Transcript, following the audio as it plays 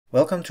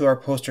Welcome to our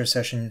poster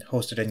session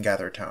hosted in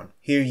GatherTown.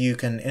 Here you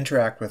can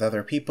interact with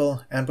other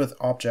people and with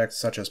objects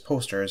such as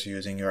posters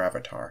using your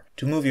avatar.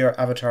 To move your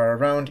avatar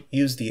around,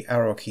 use the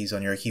arrow keys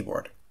on your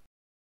keyboard.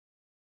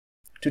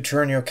 To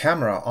turn your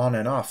camera on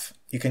and off,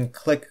 you can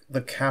click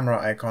the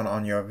camera icon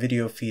on your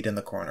video feed in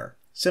the corner.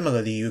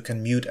 Similarly, you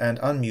can mute and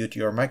unmute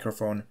your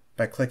microphone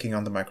by clicking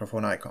on the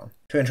microphone icon.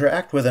 To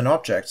interact with an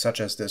object such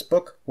as this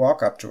book,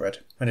 walk up to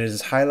it. When it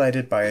is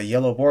highlighted by a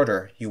yellow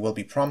border, you will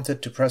be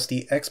prompted to press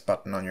the X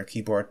button on your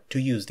keyboard to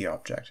use the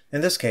object. In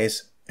this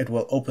case, it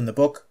will open the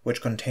book,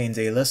 which contains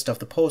a list of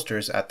the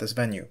posters at this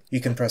venue.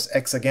 You can press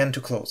X again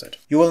to close it.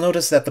 You will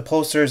notice that the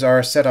posters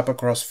are set up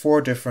across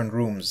 4 different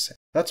rooms.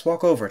 Let's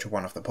walk over to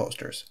one of the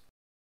posters.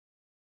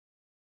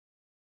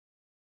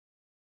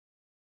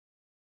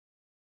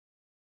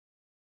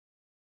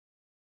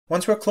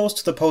 Once we're close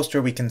to the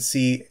poster, we can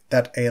see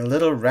that a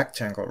little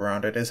rectangle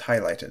around it is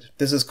highlighted.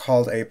 This is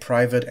called a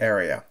private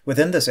area.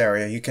 Within this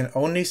area, you can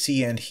only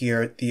see and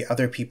hear the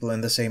other people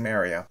in the same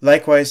area.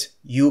 Likewise,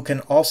 you can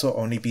also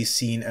only be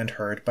seen and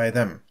heard by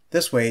them.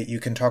 This way, you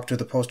can talk to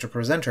the poster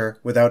presenter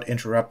without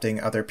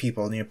interrupting other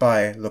people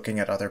nearby looking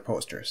at other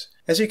posters.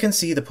 As you can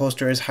see, the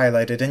poster is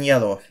highlighted in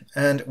yellow,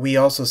 and we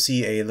also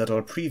see a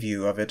little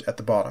preview of it at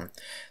the bottom.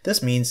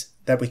 This means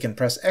that we can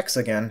press X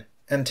again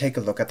and take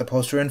a look at the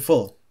poster in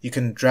full. You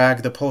can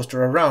drag the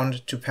poster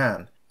around to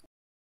pan.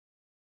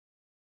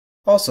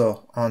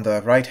 Also, on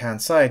the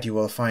right-hand side, you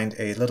will find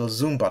a little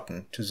zoom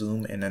button to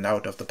zoom in and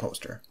out of the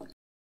poster.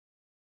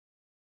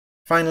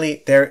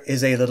 Finally, there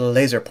is a little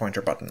laser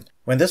pointer button.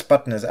 When this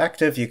button is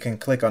active, you can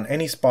click on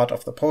any spot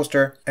of the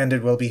poster and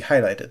it will be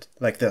highlighted,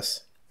 like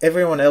this.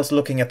 Everyone else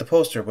looking at the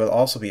poster will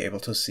also be able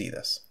to see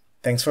this.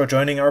 Thanks for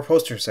joining our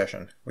poster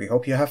session. We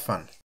hope you have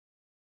fun.